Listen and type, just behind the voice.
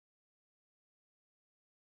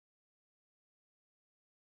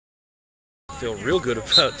feel real good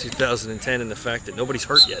about 2010 and the fact that nobody's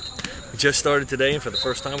hurt yet. We just started today, and for the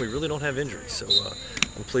first time, we really don't have injuries, so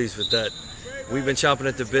I'm pleased with that. We've been chomping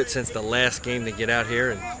at the bit since the last game to get out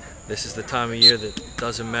here, and this is the time of year that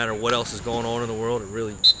doesn't matter what else is going on in the world. It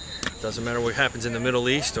really doesn't matter what happens in the Middle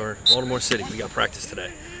East or Baltimore City. We got practice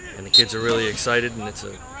today, and the kids are really excited, and it's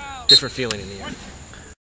a different feeling in the air.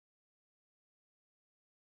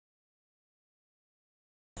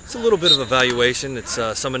 It's a little bit of evaluation. It's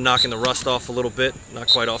someone knocking the rust off a little bit, not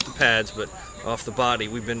quite off the pads, but off the body.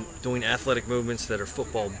 We've been doing athletic movements that are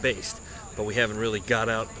football based, but we haven't really got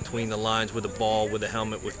out between the lines with the ball, with the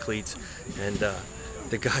helmet, with cleats, and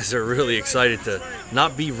the guys are really excited to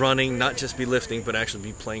not be running, not just be lifting, but actually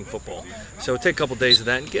be playing football. So take a couple days of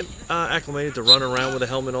that and get acclimated to run around with a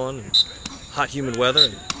helmet on in hot, humid weather.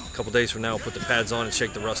 And a couple days from now, we'll put the pads on and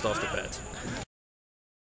shake the rust off the pads.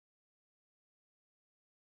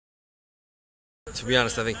 To be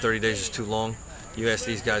honest, I think 30 days is too long. You ask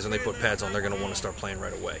these guys when they put pads on, they're going to want to start playing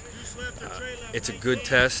right away. It's a good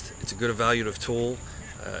test. It's a good evaluative tool.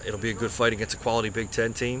 It'll be a good fight against a quality Big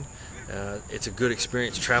Ten team. It's a good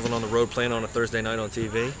experience traveling on the road, playing on a Thursday night on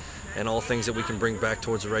TV, and all things that we can bring back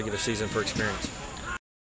towards the regular season for experience.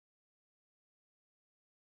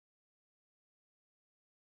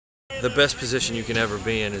 The best position you can ever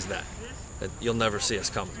be in is that you'll never see us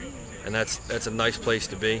coming. And that's a nice place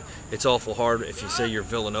to be. It's awful hard if you say you're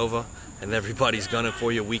Villanova and everybody's gunning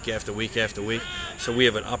for you week after week after week. So we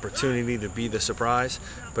have an opportunity to be the surprise.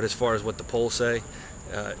 But as far as what the polls say,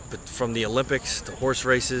 but from the Olympics to horse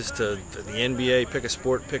races to the NBA, pick a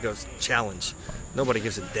sport, pick a challenge. Nobody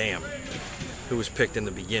gives a damn who was picked in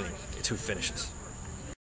the beginning. It's who finishes.